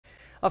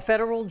A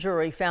federal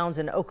jury found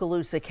an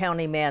Okaloosa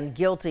County man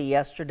guilty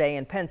yesterday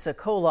in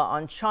Pensacola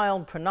on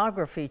child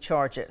pornography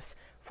charges.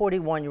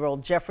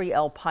 41-year-old Jeffrey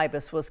L.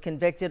 Pybus was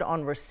convicted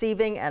on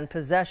receiving and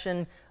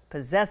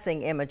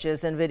possessing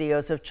images and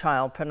videos of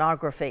child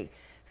pornography.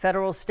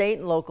 Federal, state,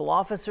 and local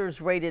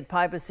officers raided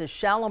Pybus's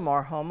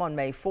Shalimar home on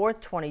May 4,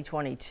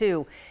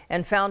 2022,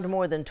 and found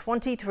more than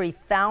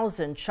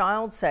 23,000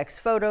 child sex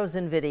photos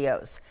and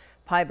videos.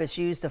 Pybus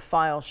used a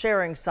file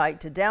sharing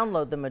site to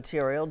download the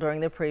material during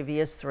the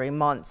previous 3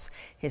 months.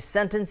 His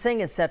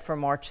sentencing is set for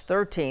March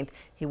 13th.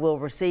 He will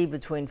receive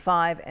between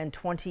 5 and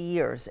 20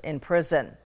 years in prison.